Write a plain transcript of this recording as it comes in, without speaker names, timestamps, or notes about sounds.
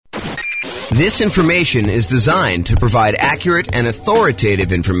This information is designed to provide accurate and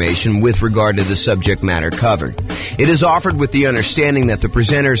authoritative information with regard to the subject matter covered. It is offered with the understanding that the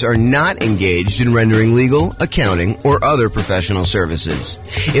presenters are not engaged in rendering legal, accounting, or other professional services.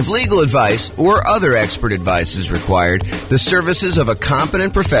 If legal advice or other expert advice is required, the services of a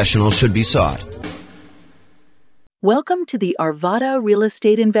competent professional should be sought. Welcome to the Arvada Real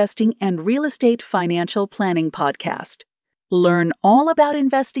Estate Investing and Real Estate Financial Planning Podcast. Learn all about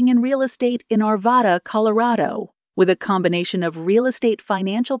investing in real estate in Arvada, Colorado, with a combination of real estate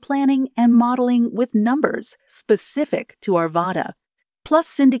financial planning and modeling with numbers specific to Arvada, plus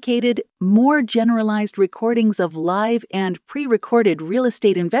syndicated, more generalized recordings of live and pre-recorded real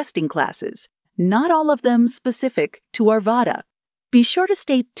estate investing classes, not all of them specific to Arvada. Be sure to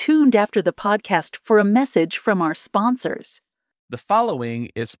stay tuned after the podcast for a message from our sponsors. The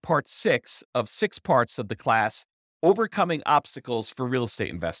following is part 6 of 6 parts of the class, Overcoming Obstacles for Real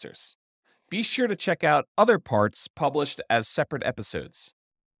Estate Investors. Be sure to check out other parts published as separate episodes.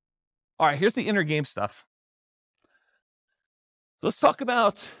 All right, here's the inner game stuff. Let's talk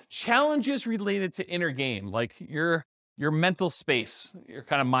about challenges related to inner game, like your mental space, your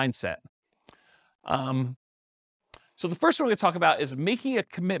kind of mindset. So the first one we're going to talk about is making a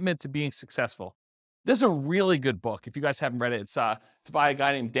commitment to being successful. This is a really good book. If you guys haven't read it, it's by a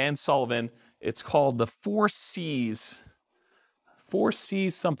guy named Dan Sullivan. It's called The 4 C's. 4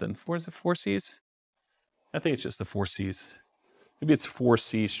 C's something. Is it 4 C's? I think it's just the 4 C's. Maybe it's 4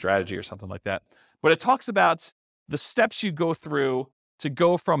 C strategy or something like that. But it talks about the steps you go through to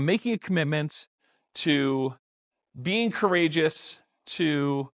go from making a commitment to being courageous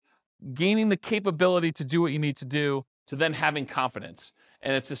to gaining the capability to do what you need to do to then having confidence.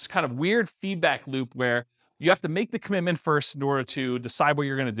 And it's this kind of weird feedback loop where you have to make the commitment first in order to decide what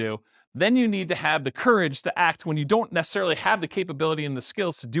you're going to do. Then you need to have the courage to act when you don't necessarily have the capability and the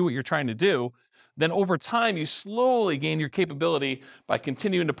skills to do what you're trying to do. Then over time, you slowly gain your capability by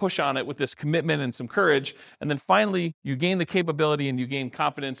continuing to push on it with this commitment and some courage. And then finally, you gain the capability and you gain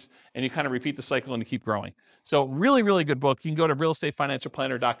confidence and you kind of repeat the cycle and you keep growing. So really, really good book. You can go to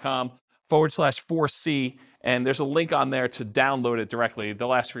realestateFinancialPlanner.com/4C, and there's a link on there to download it directly.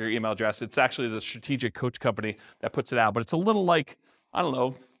 They'll ask for your email address. It's actually the Strategic Coach Company that puts it out, but it's a little like,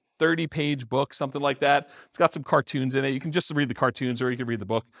 30-page book, something like that. It's got some cartoons in it. You can just read the cartoons or you can read the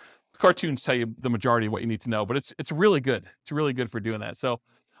book. The cartoons tell you the majority of what you need to know, but it's really good. It's really good for doing that. So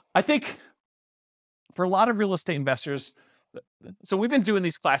I think for a lot of real estate investors, so we've been doing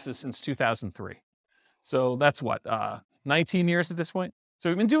these classes since 2003. So that's 19 years at this point?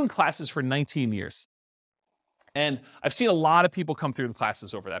 So we've been doing classes for 19 years. And I've seen a lot of people come through the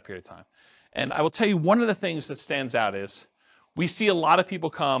classes over that period of time. And I will tell you, one of the things that stands out is we see a lot of people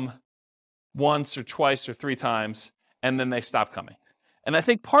come once or twice or 3 times, and then they stop coming. And I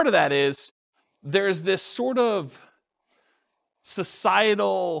think part of that is there's this sort of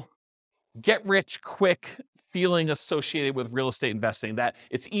societal get-rich-quick feeling associated with real estate investing, that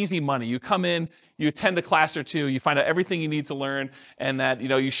it's easy money. You come in, you attend a class or 2, you find out everything you need to learn, and that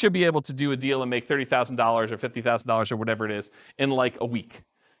you should be able to do a deal and make $30,000 or $50,000 or whatever it is in like a week.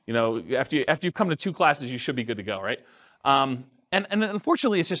 After you've come to 2 classes, you should be good to go, right? And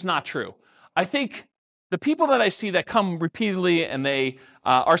unfortunately, it's just not true. I think the people that I see that come repeatedly and they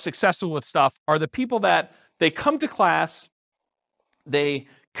are successful with stuff are the people that they come to class, they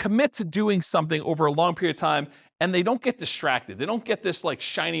commit to doing something over a long period of time, and they don't get distracted. They don't get this like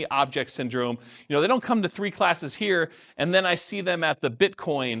shiny object syndrome. They don't come to 3 classes here, and then I see them at the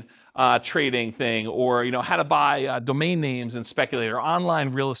Bitcoin trading thing, or how to buy domain names and speculate, or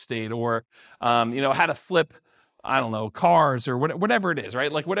online real estate, or how to flip cars or whatever it is,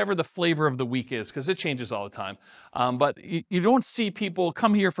 right? Like whatever the flavor of the week is, because it changes all the time. But you don't see people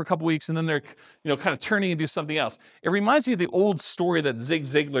come here for a couple weeks and then they're, kind of turning and do something else. It reminds me of the old story that Zig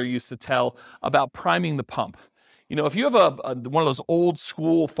Ziglar used to tell about priming the pump. If you have one of those old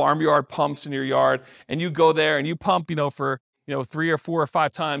school farmyard pumps in your yard and you go there and you pump, for 3 or 4 or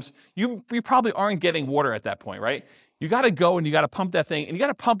 5 times, you probably aren't getting water at that point, right? You got to go and you got to pump that thing, and you got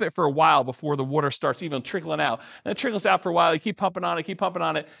to pump it for a while before the water starts even trickling out. And it trickles out for a while. You keep pumping on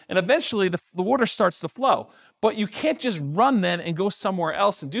it, and eventually the water starts to flow. But you can't just run then and go somewhere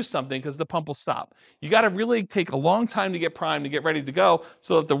else and do something because the pump will stop. You got to really take a long time to get primed, to get ready to go,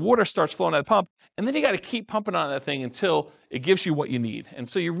 so that the water starts flowing out of the pump. And then you got to keep pumping on that thing until it gives you what you need. And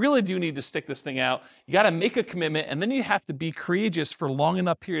so you really do need to stick this thing out. You got to make a commitment, and then you have to be courageous for a long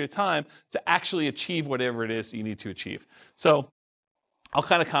enough period of time to actually achieve whatever it is that you need to achieve. So I'll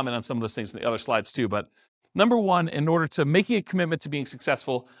kind of comment on some of those things in the other slides too. But number one, in order to making a commitment to being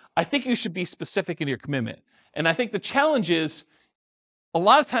successful, I think you should be specific in your commitment. And I think the challenge is a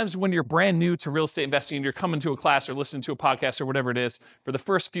lot of times when you're brand new to real estate investing and you're coming to a class or listening to a podcast or whatever it is for the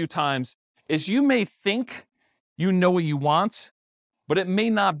first few times, is you may think you know what you want, but it may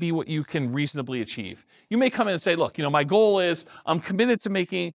not be what you can reasonably achieve. You may come in and say, look, my goal is I'm committed to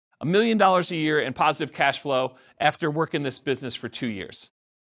making $1 million a year in positive cash flow after working this business for 2 years.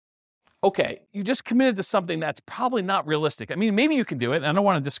 Okay, you just committed to something that's probably not realistic. I mean, maybe you can do it, and I don't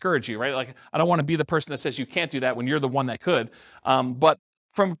want to discourage you, right? Like, I don't want to be the person that says you can't do that when you're the one that could. But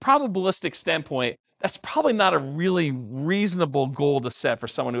from a probabilistic standpoint, that's probably not a really reasonable goal to set for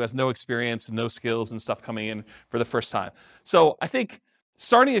someone who has no experience and no skills and stuff coming in for the first time. So I think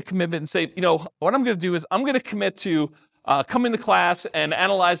starting a commitment and say, what I'm going to do is I'm going to commit to coming to class and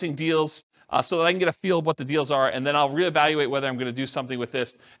analyzing deals so that I can get a feel of what the deals are, and then I'll reevaluate whether I'm going to do something with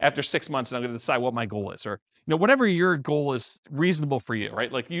this after 6 months, and I'm going to decide what my goal is, or whatever your goal is reasonable for you,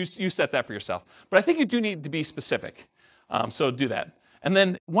 right? Like you set that for yourself. But I think you do need to be specific, so do that. And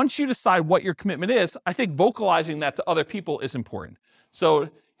then once you decide what your commitment is, I think vocalizing that to other people is important. So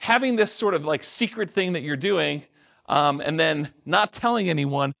having this sort of like secret thing that you're doing, and then not telling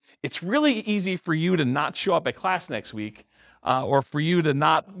anyone, it's really easy for you to not show up at class next week. Or for you to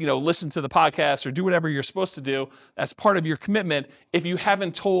not, listen to the podcast or do whatever you're supposed to do as part of your commitment if you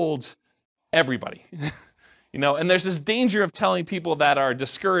haven't told everybody. And there's this danger of telling people that are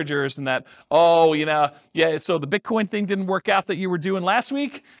discouragers and that, so the Bitcoin thing didn't work out that you were doing last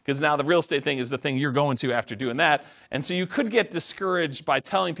week, because now the real estate thing is the thing you're going to after doing that. And so you could get discouraged by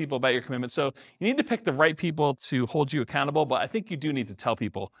telling people about your commitment. So you need to pick the right people to hold you accountable, but I think you do need to tell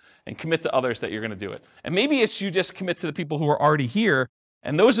people and commit to others that you're going to do it. And maybe it's you just commit to the people who are already here,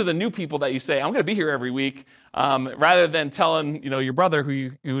 and those are the new people that you say, I'm going to be here every week, rather than telling, your brother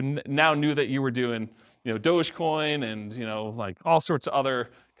who now knew that you were doing Dogecoin and, like all sorts of other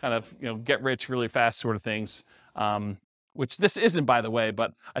kind of, get rich really fast sort of things, which this isn't, by the way,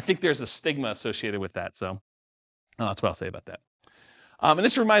 but I think there's a stigma associated with that. So that's what I'll say about that. And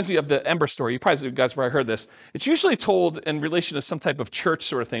this reminds me of the Ember story. You guys probably heard this. It's usually told in relation to some type of church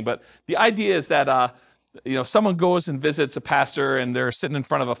sort of thing, but the idea is that, someone goes and visits a pastor and they're sitting in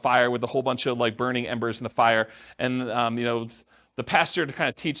front of a fire with a whole bunch of like burning embers in the fire. And, the pastor, to kind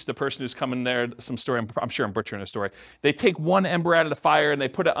of teach the person who's coming there some story, I'm sure I'm butchering a story. They take one ember out of the fire and they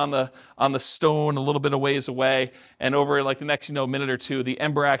put it on the stone a little bit of ways away. And over like the next, minute or two, the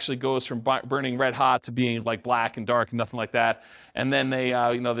ember actually goes from burning red hot to being like black and dark and nothing like that. And then they,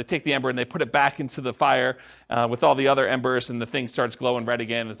 they take the ember and they put it back into the fire with all the other embers, and the thing starts glowing red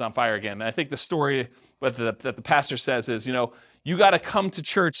again and it's on fire again. And I think the story that the pastor says is, you got to come to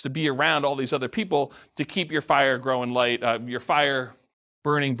church to be around all these other people to keep your fire growing light, your fire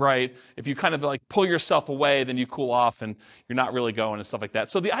burning bright. If you kind of like pull yourself away, then you cool off and you're not really going and stuff like that.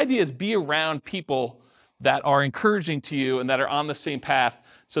 So the idea is be around people that are encouraging to you and that are on the same path,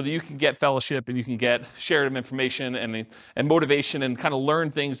 so that you can get fellowship and you can get shared information and motivation and kind of learn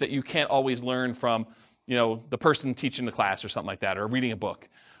things that you can't always learn from, the person teaching the class or something like that, or reading a book.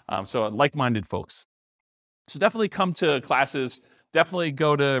 So like-minded folks. So definitely come to classes, definitely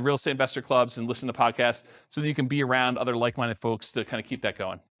go to real estate investor clubs and listen to podcasts so that you can be around other like-minded folks to kind of keep that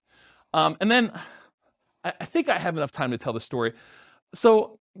going. And then I think I have enough time to tell the story.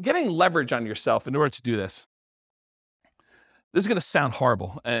 So getting leverage on yourself in order to do this is going to sound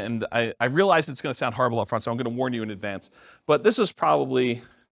horrible. And I realize it's going to sound horrible up front, so I'm going to warn you in advance. But this was probably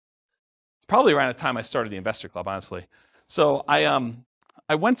around the time I started the investor club, honestly. So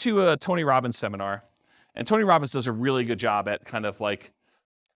I went to a Tony Robbins seminar. And Tony Robbins does a really good job at kind of like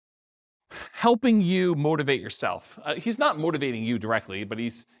helping you motivate yourself. He's not motivating you directly, but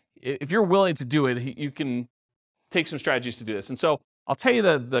if you're willing to do it, you can take some strategies to do this. And so I'll tell you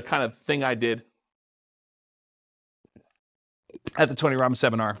the kind of thing I did at the Tony Robbins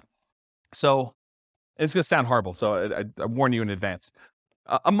seminar. So it's going to sound horrible, so I warn you in advance.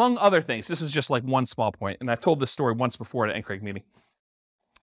 Among other things, this is just like one small point, and I've told this story once before at an NCRAG meeting.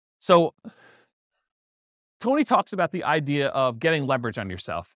 So Tony talks about the idea of getting leverage on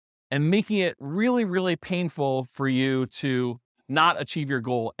yourself and making it really, really painful for you to not achieve your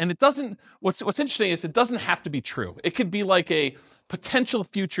goal. And it doesn't, what's interesting is it doesn't have to be true. It could be like a potential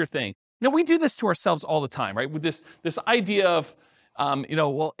future thing. We do this to ourselves all the time, right? With this idea of,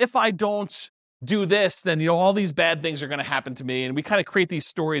 if I don't do this, then, all these bad things are going to happen to me. And we kind of create these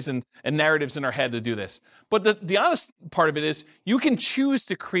stories and narratives in our head to do this. But the honest part of it is you can choose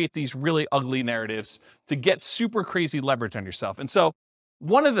to create these really ugly narratives to get super crazy leverage on yourself. And so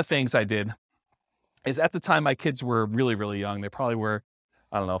one of the things I did is, at the time my kids were really, really young. They probably were,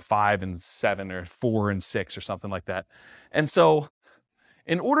 5 and 7 or 4 and 6 or something like that. And so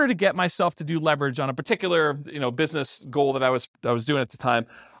in order to get myself to do leverage on a particular, business goal that I was doing at the time,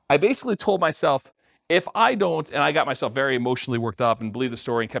 I basically told myself, if I don't, and I got myself very emotionally worked up and believed the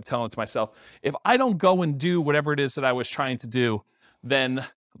story and kept telling it to myself, if I don't go and do whatever it is that I was trying to do, then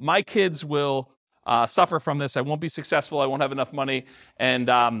my kids will suffer from this. I won't be successful. I won't have enough money. And,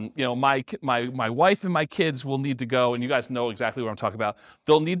 my wife and my kids will need to go, and you guys know exactly what I'm talking about.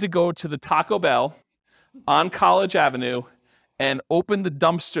 They'll need to go to the Taco Bell on College Avenue and open the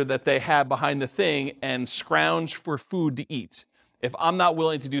dumpster that they have behind the thing and scrounge for food to eat. If I'm not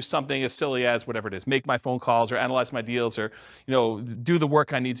willing to do something as silly as whatever it is, make my phone calls or analyze my deals or, do the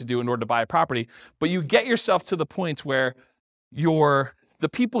work I need to do in order to buy a property, but you get yourself to the point where the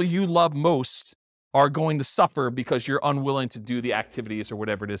people you love most are going to suffer because you're unwilling to do the activities or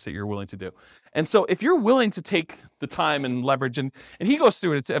whatever it is that you're willing to do. And so if you're willing to take the time and leverage, and he goes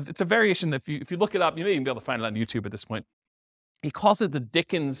through it, it's a variation that if you look it up, you may even be able to find it on YouTube at this point. He calls it the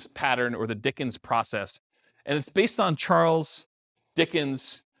Dickens pattern or the Dickens process. And it's based on Charles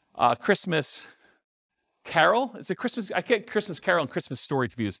Dickens' Christmas Carol. Is it Christmas? I get Christmas Carol and Christmas Story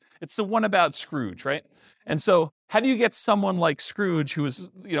confused. It's the one about Scrooge, right? And so how do you get someone like Scrooge, who is,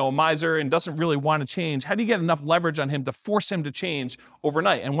 a miser and doesn't really want to change, how do you get enough leverage on him to force him to change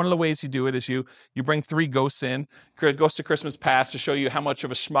overnight? And one of the ways you do it is you bring 3 ghosts in, Ghost of Christmas Past, to show you how much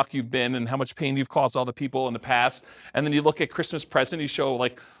of a schmuck you've been and how much pain you've caused all the people in the past. And then you look at Christmas Present, you show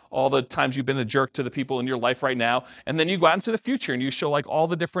all the times you've been a jerk to the people in your life right now. And then you go out into the future and you show all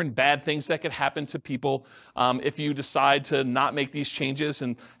the different bad things that could happen to people if you decide to not make these changes,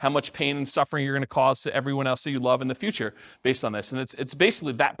 and how much pain and suffering you're going to cause to everyone else that you love in the future based on this. And it's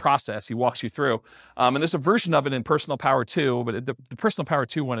basically that process he walks you through. And there's a version of it in Personal Power 2, but the Personal Power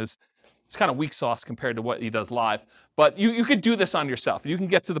 2 one it's kind of weak sauce compared to what he does live. But you could do this on yourself. You can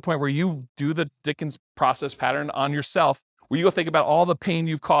get to the point where you do the Dickens process pattern on yourself, where you go think about all the pain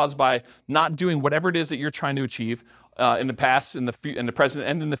you've caused by not doing whatever it is that you're trying to achieve in the past, in the present,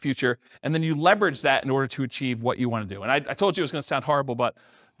 and in the future, and then you leverage that in order to achieve what you want to do. And I told you it was going to sound horrible, but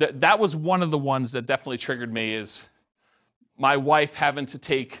that was one of the ones that definitely triggered me, is my wife having to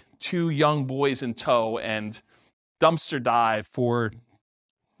take 2 young boys in tow and dumpster dive for,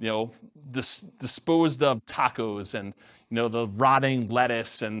 disposed of tacos and, the rotting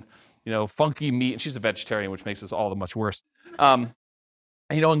lettuce and, funky meat. And she's a vegetarian, which makes this all the much worse.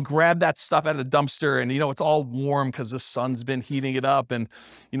 And grab that stuff out of the dumpster, and, it's all warm because the sun's been heating it up. And,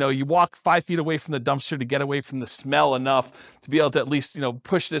 you walk 5 feet away from the dumpster to get away from the smell enough to be able to at least,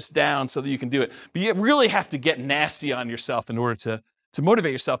 push this down so that you can do it. But you really have to get nasty on yourself in order to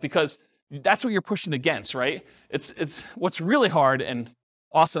motivate yourself, because that's what you're pushing against, right? It's what's really hard. And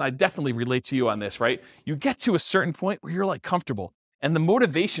Austin, I definitely relate to you on this, right? You get to a certain point where you're comfortable, and the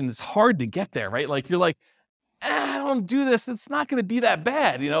motivation is hard to get there, right? You're I don't do this, it's not going to be that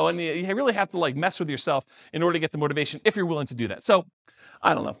bad, and you really have to mess with yourself in order to get the motivation, if you're willing to do that. So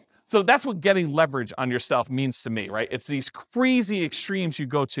I don't know. So that's what getting leverage on yourself means to me, right? It's these crazy extremes you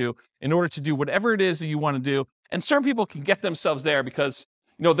go to in order to do whatever it is that you want to do. And certain people can get themselves there because,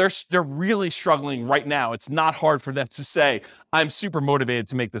 they're really struggling right now. It's not hard for them to say, I'm super motivated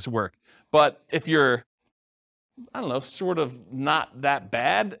to make this work. But if you're, sort of not that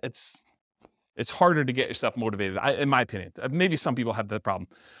bad, it's harder to get yourself motivated, in my opinion. Maybe some people have that problem.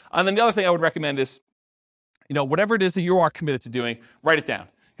 And then the other thing I would recommend is, whatever it is that you are committed to doing, write it down.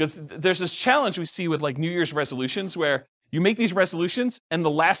 Because there's this challenge we see with New Year's resolutions, where you make these resolutions, and the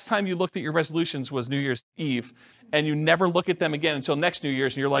last time you looked at your resolutions was New Year's Eve, and you never look at them again until next New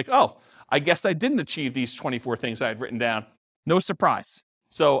Year's, and you're oh, I guess I didn't achieve these 24 things I had written down. No surprise.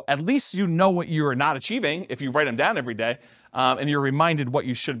 So at least you know what you are not achieving if you write them down every day, and you're reminded what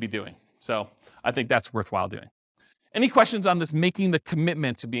you should be doing. So I think that's worthwhile doing. Any questions on this making the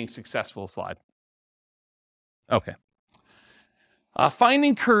commitment to being successful slide? Okay.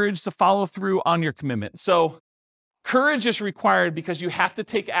 Finding courage to follow through on your commitment. So courage is required because you have to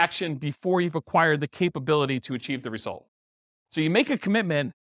take action before you've acquired the capability to achieve the result. So you make a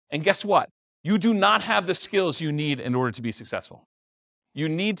commitment, and guess what? You do not have the skills you need in order to be successful. You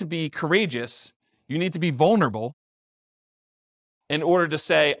need to be courageous. You need to be vulnerable in order to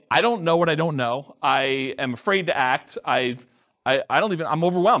say, I don't know what I don't know. I am afraid to act. I'm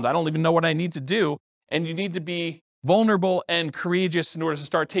overwhelmed. I don't even know what I need to do. And you need to be vulnerable and courageous in order to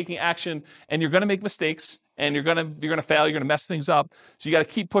start taking action. And you're going to make mistakes, and you're going to fail. You're going to mess things up. So you got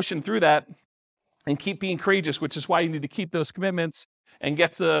to keep pushing through that and keep being courageous, which is why you need to keep those commitments and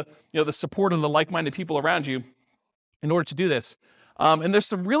get to, the support of the like-minded people around you in order to do this. And there's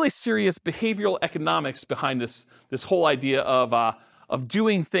some really serious behavioral economics behind this whole idea of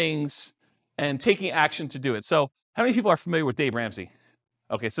doing things and taking action to do it. So how many people are familiar with Dave Ramsey?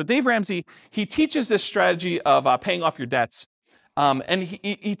 Okay, so Dave Ramsey, he teaches this strategy of paying off your debts. And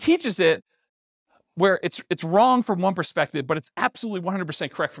he teaches it where it's wrong from one perspective, but it's absolutely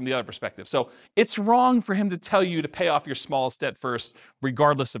 100% correct from the other perspective. So it's wrong for him to tell you to pay off your smallest debt first,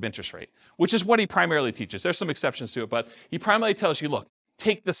 regardless of interest rate, which is what he primarily teaches. There's some exceptions to it, but he primarily tells you, look,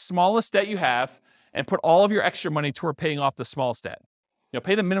 take the smallest debt you have and put all of your extra money toward paying off the smallest debt.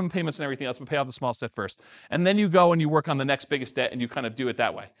 Pay the minimum payments and everything else, but pay off the smallest debt first. And then you go and you work on the next biggest debt and you kind of do it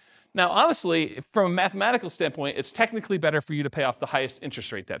that way. Now, honestly, from a mathematical standpoint, it's technically better for you to pay off the highest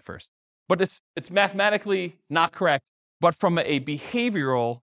interest rate debt first. But it's mathematically not correct. But from a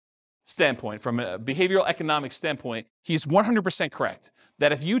behavioral standpoint, from a behavioral economic standpoint, he's 100% correct.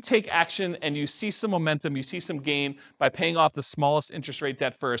 That if you take action and you see some momentum, you see some gain by paying off the smallest interest rate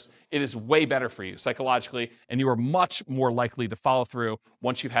debt first, it is way better for you psychologically, and you are much more likely to follow through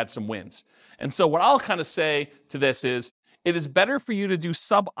once you've had some wins. And so what I'll kind of say to this is, it is better for you to do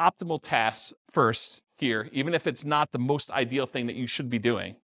suboptimal tasks first here, even if it's not the most ideal thing that you should be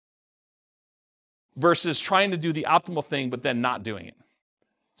doing, versus trying to do the optimal thing but then not doing it.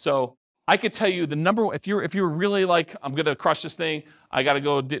 So I could tell you the number one, if you're really like, I'm going to crush this thing, I got to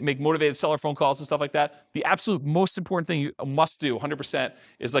go make motivated seller phone calls and stuff like that, the absolute most important thing you must do 100%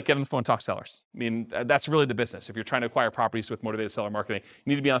 is like get on the phone and talk to sellers. I mean, that's really the business. If you're trying to acquire properties with motivated seller marketing,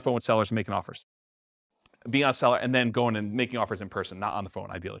 you need to be on the phone with sellers and making offers. Being on seller and then going and making offers in person, not on the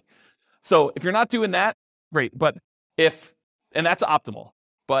phone, ideally. So if you're not doing that, great. But and that's optimal.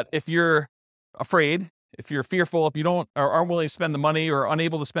 But if you're afraid, if you're fearful, if you don't or aren't willing to spend the money or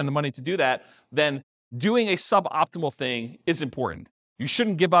unable to spend the money to do that, then doing a suboptimal thing is important. You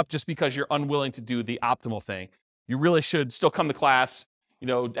shouldn't give up just because you're unwilling to do the optimal thing. You really should still come to class,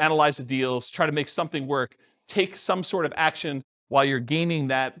 analyze the deals, try to make something work, take some sort of action while you're gaining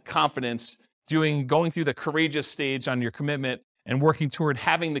that confidence, going through the courageous stage on your commitment and working toward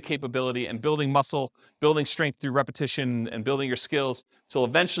having the capability and building muscle, building strength through repetition and building your skills till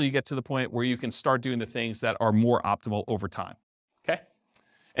eventually you get to the point where you can start doing the things that are more optimal over time. Okay?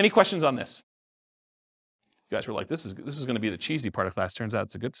 Any questions on this? You guys were like, this is going to be the cheesy part of class. Turns out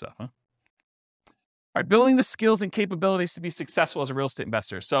it's the good stuff, huh? All right, building the skills and capabilities to be successful as a real estate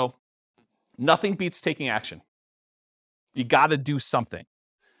investor. So nothing beats taking action. You got to do something.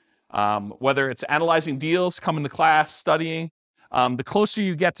 Whether it's analyzing deals, coming to class, studying, the closer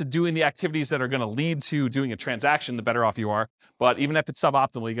you get to doing the activities that are going to lead to doing a transaction, the better off you are. But even if it's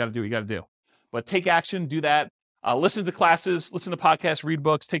suboptimal, you got to do what you got to do. But take action, do that. Listen to classes, listen to podcasts, read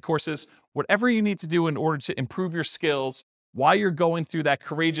books, take courses, whatever you need to do in order to improve your skills while you're going through that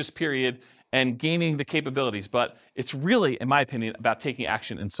courageous period and gaining the capabilities. But it's really, in my opinion, about taking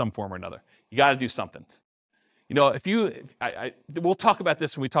action in some form or another. You got to do something. We'll talk about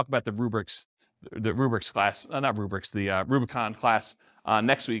this when we talk about the rubrics class, not rubrics, the Rubicon class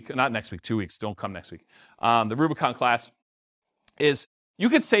next week, not next week, 2 weeks, don't come next week. The Rubicon class is, you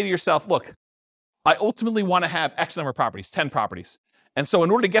could say to yourself, look, I ultimately want to have X number of properties, 10 properties. And so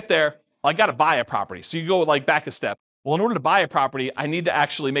in order to get there, I got to buy a property. So you go back a step. Well, in order to buy a property, I need to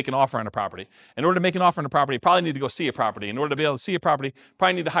actually make an offer on a property. In order to make an offer on a property, I probably need to go see a property. In order to be able to see a property,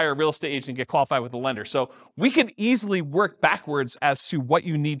 probably need to hire a real estate agent and get qualified with a lender. So we can easily work backwards as to what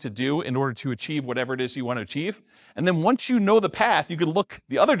you need to do in order to achieve whatever it is you want to achieve. And then once you know the path, you can look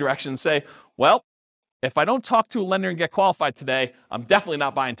the other direction and say, well, if I don't talk to a lender and get qualified today, I'm definitely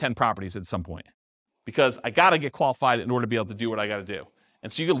not buying 10 properties at some point because I got to get qualified in order to be able to do what I got to do.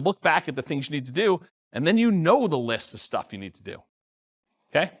 And so you can look back at the things you need to do, and then you know the list of stuff you need to do,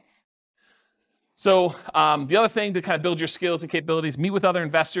 okay? So the other thing to kind of build your skills and capabilities, meet with other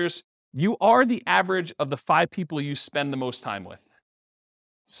investors. You are the average of the 5 people you spend the most time with.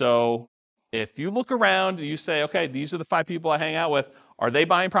 So if you look around and you say, okay, these are the 5 people I hang out with, are they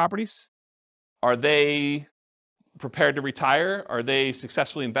buying properties? Are they prepared to retire? Are they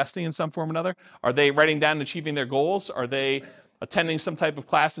successfully investing in some form or another? Are they writing down and achieving their goals? Are they attending some type of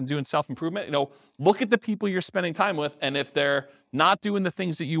class and doing self-improvement? Look at the people you're spending time with, and if they're not doing the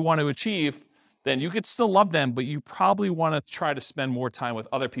things that you want to achieve, then you could still love them, but you probably want to try to spend more time with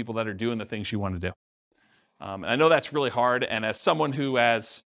other people that are doing the things you want to do. And I know that's really hard, and as someone who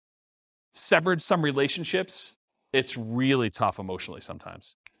has severed some relationships, it's really tough emotionally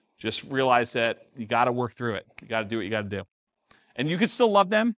sometimes. Just realize that you got to work through it. You got to do what you got to do. And you could still love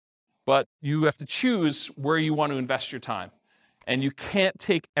them, but you have to choose where you want to invest your time. And you can't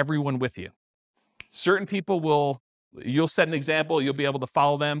take everyone with you. Certain people you'll set an example, you'll be able to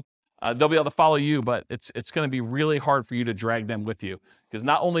follow them. They'll be able to follow you, but it's going to be really hard for you to drag them with you. Because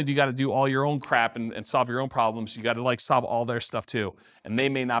not only do you got to do all your own crap and solve your own problems, you got to solve all their stuff too. And they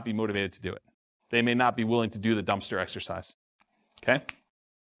may not be motivated to do it. They may not be willing to do the dumpster exercise. Okay?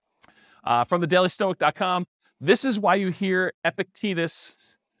 From thedailystoic.com, this is why you hear Epictetus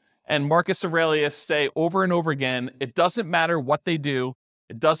and Marcus Aurelius say over and over again, it doesn't matter what they do,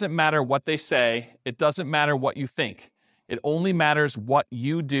 it doesn't matter what they say, it doesn't matter what you think. It only matters what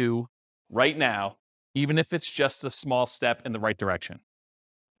you do right now, even if it's just a small step in the right direction.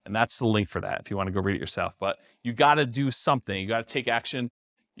 And that's the link for that if you want to go read it yourself. But you got to do something. You got to take action.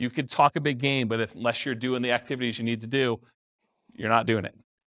 You could talk a big game, but unless you're doing the activities you need to do, you're not doing it.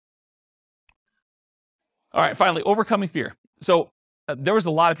 All right, finally, overcoming fear. So there was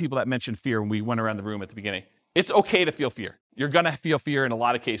a lot of people that mentioned fear when we went around the room at the beginning. It's okay to feel fear. You're going to feel fear in a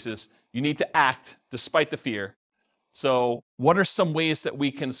lot of cases. You need to act despite the fear. So what are some ways that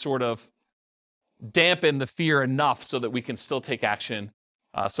we can sort of dampen the fear enough so that we can still take action?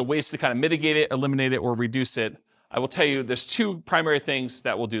 So ways to kind of mitigate it, eliminate it, or reduce it. I will tell you there's two primary things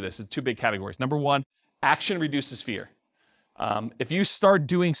that will do this. It's two big categories. Number one, action reduces fear. If you start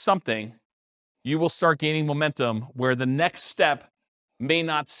doing something, you will start gaining momentum where the next step may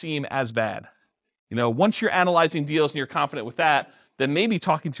not seem as bad. Once you're analyzing deals and you're confident with that, then maybe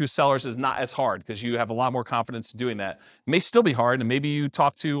talking to sellers is not as hard because you have a lot more confidence in doing that. It may still be hard, and maybe you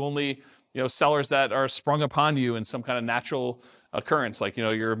talk to only sellers that are sprung upon you in some kind of natural occurrence, like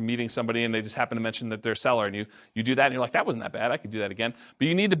you're meeting somebody and they just happen to mention that they're a seller, and you do that and you're like, that wasn't that bad, I could do that again. But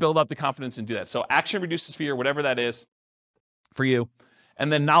you need to build up the confidence and do that. So action reduces fear, whatever that is for you.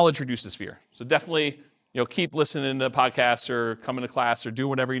 And then knowledge reduces fear. So definitely keep listening to podcasts or coming to class or do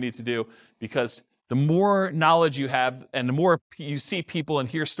whatever you need to do, because the more knowledge you have and the more you see people and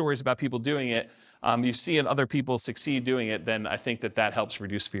hear stories about people doing it, you see in other people succeed doing it, then I think that helps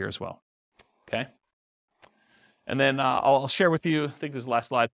reduce fear as well. Okay? And then I'll share with you, I think this is the last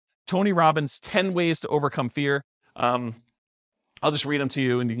slide, Tony Robbins' 10 ways to overcome fear. I'll just read them to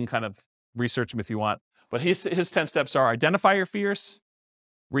you and you can kind of research them if you want. But his 10 steps are: identify your fears,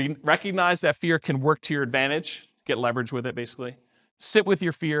 recognize that fear can work to your advantage, get leverage with it basically. Sit with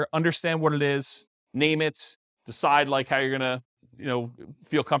your fear, understand what it is, name it, decide how you're gonna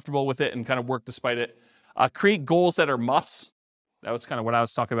feel comfortable with it and kind of work despite it. Create goals that are musts. That was kind of what I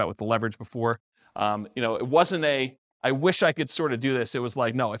was talking about with the leverage before. It wasn't I wish I could sort of do this. It was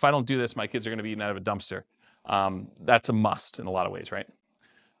like, no, if I don't do this, my kids are going to be eaten out of a dumpster. That's a must in a lot of ways, right?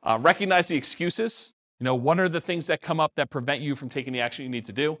 Recognize the excuses. What are the things that come up that prevent you from taking the action you need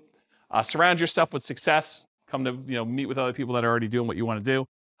to do? Surround yourself with success. Come to, meet with other people that are already doing what you want to do.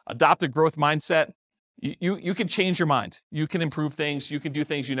 Adopt a growth mindset. You can change your mind. You can improve things. You can do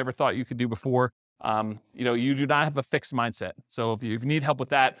things you never thought you could do before. You do not have a fixed mindset. So if you need help with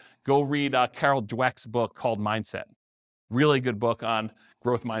that, go read Carol Dweck's book called Mindset. Really good book on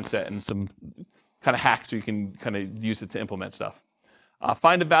growth mindset and some kind of hacks so you can kind of use it to implement stuff.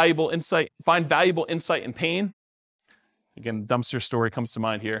 Find valuable insight in pain. Again, dumpster story comes to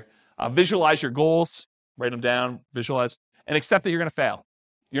mind here. Visualize your goals, write them down, visualize, and accept that you're going to fail.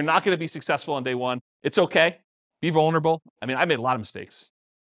 You're not going to be successful on day one. It's okay. Be vulnerable. I made a lot of mistakes.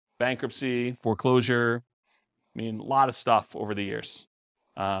 Bankruptcy, foreclosure, a lot of stuff over the years.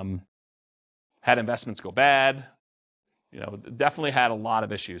 Had investments go bad. Definitely had a lot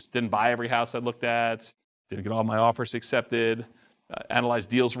of issues. Didn't buy every house I looked at. Didn't get all my offers accepted. Analyzed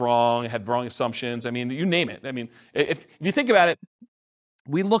deals wrong. Had wrong assumptions. You name it. If you think about it,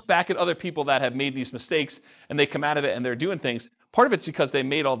 we look back at other people that have made these mistakes and they come out of it and they're doing things. Part of it's because they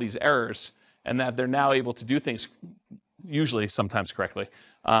made all these errors and that they're now able to do things, usually sometimes correctly,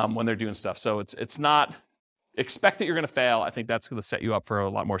 when they're doing stuff. So it's not expect that you're going to fail. I think that's going to set you up for a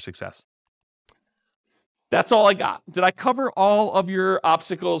lot more success. That's all I got. Did I cover all of your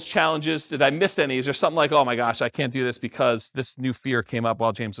obstacles, challenges? Did I miss any? Is there something like, oh my gosh, I can't do this because this new fear came up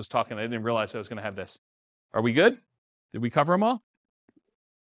while James was talking. I didn't realize I was going to have this. Are we good? Did we cover them all?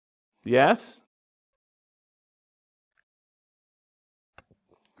 Yes?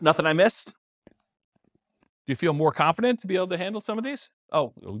 Nothing I missed? Do you feel more confident to be able to handle some of these?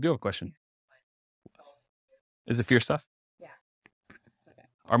 Oh, we do have a question. Is it fear stuff? Yeah. Okay.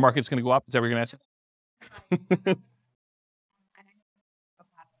 Our market's going to go up? Is that what you're going to answer?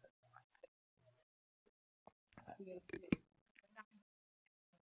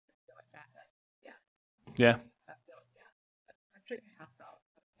 Yeah.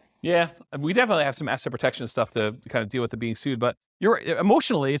 Yeah, we definitely have some asset protection stuff to kind of deal with it being sued, but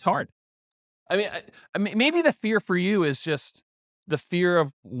emotionally, it's hard. Maybe the fear for you is just the fear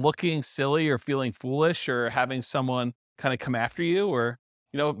of looking silly or feeling foolish or having someone kind of come after you, or,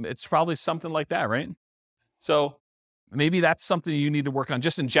 it's probably something like that, right? So maybe that's something you need to work on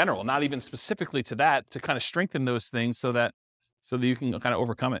just in general, not even specifically to that, to kind of strengthen those things so that you can kind of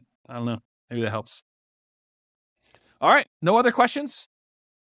overcome it. I don't know. Maybe that helps. All right. No other questions?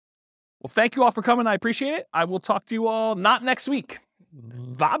 Well, thank you all for coming. I appreciate it. I will talk to you all not next week.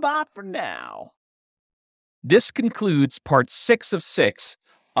 Bye-bye for now. This concludes part 6 of 6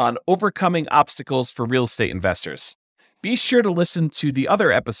 on overcoming obstacles for real estate investors. Be sure to listen to the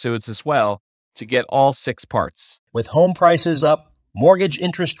other episodes as well to get all 6 parts. With home prices up, mortgage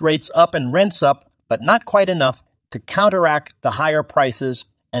interest rates up, and rents up, but not quite enough to counteract the higher prices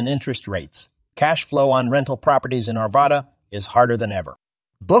and interest rates, cash flow on rental properties in Arvada is harder than ever.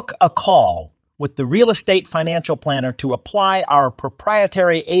 Book a call with the Real Estate Financial Planner to apply our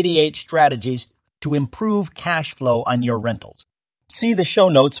proprietary 88 strategies to improve cash flow on your rentals. See the show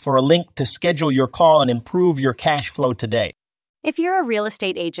notes for a link to schedule your call and improve your cash flow today. If you're a real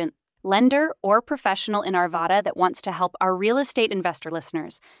estate agent, lender, or professional in Arvada that wants to help our real estate investor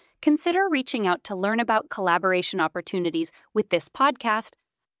listeners, consider reaching out to learn about collaboration opportunities with this podcast.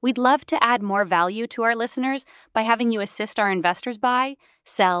 We'd love to add more value to our listeners by having you assist our investors buy,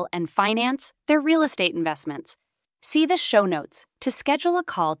 sell, and finance their real estate investments. See the show notes to schedule a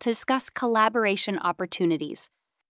call to discuss collaboration opportunities.